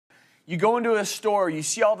You go into a store, you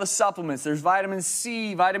see all the supplements. There's vitamin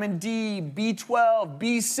C, vitamin D, B12,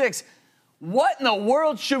 B6. What in the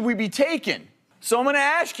world should we be taking? So I'm going to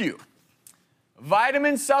ask you,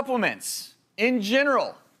 vitamin supplements in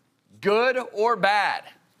general, good or bad?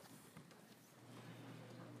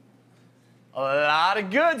 A lot of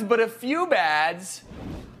goods, but a few bads.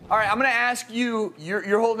 All right, I'm going to ask you,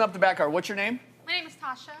 you're holding up the back card. What's your name? My name is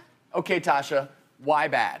Tasha. Okay, Tasha, why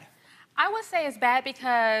bad? I would say it's bad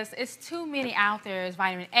because it's too many out there. It's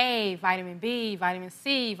vitamin A, vitamin B, vitamin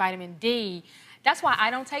C, vitamin D. That's why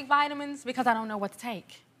I don't take vitamins, because I don't know what to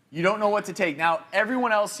take. You don't know what to take. Now,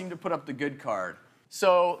 everyone else seemed to put up the good card.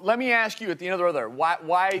 So let me ask you at the end of the row there,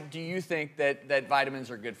 why do you think that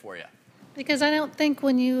vitamins are good for you? Because I don't think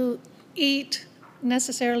when you eat,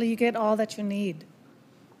 necessarily you get all that you need,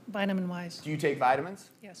 vitamin-wise. Do you take vitamins?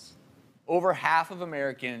 Yes. Over half of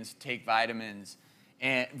Americans take vitamins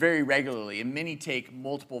and very regularly, and many take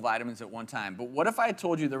multiple vitamins at one time. But what if I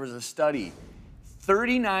told you there was a study,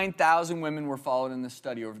 39,000 women were followed in this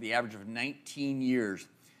study over the average of 19 years.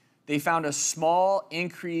 They found a small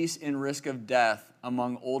increase in risk of death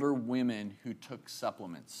among older women who took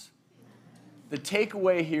supplements. The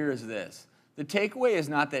takeaway here is this. The takeaway is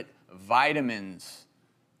not that vitamins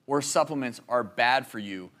or supplements are bad for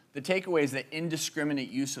you. The takeaway is that indiscriminate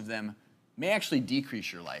use of them may actually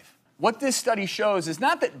decrease your life. What this study shows is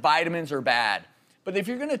not that vitamins are bad, but if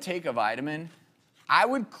you're going to take a vitamin, I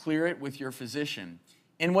would clear it with your physician.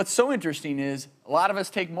 And what's so interesting is a lot of us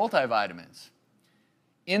take multivitamins.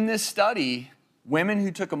 In this study, women who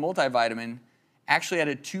took a multivitamin actually had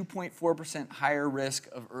a 2.4% higher risk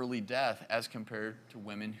of early death as compared to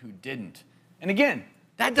women who didn't. And again,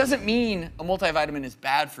 that doesn't mean a multivitamin is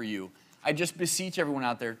bad for you. I just beseech everyone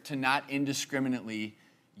out there to not indiscriminately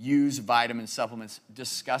use vitamin supplements.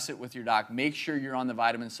 Discuss it with your doc. Make sure you're on the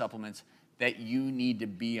vitamin supplements that you need to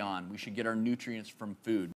be on. We should get our nutrients from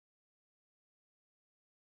food.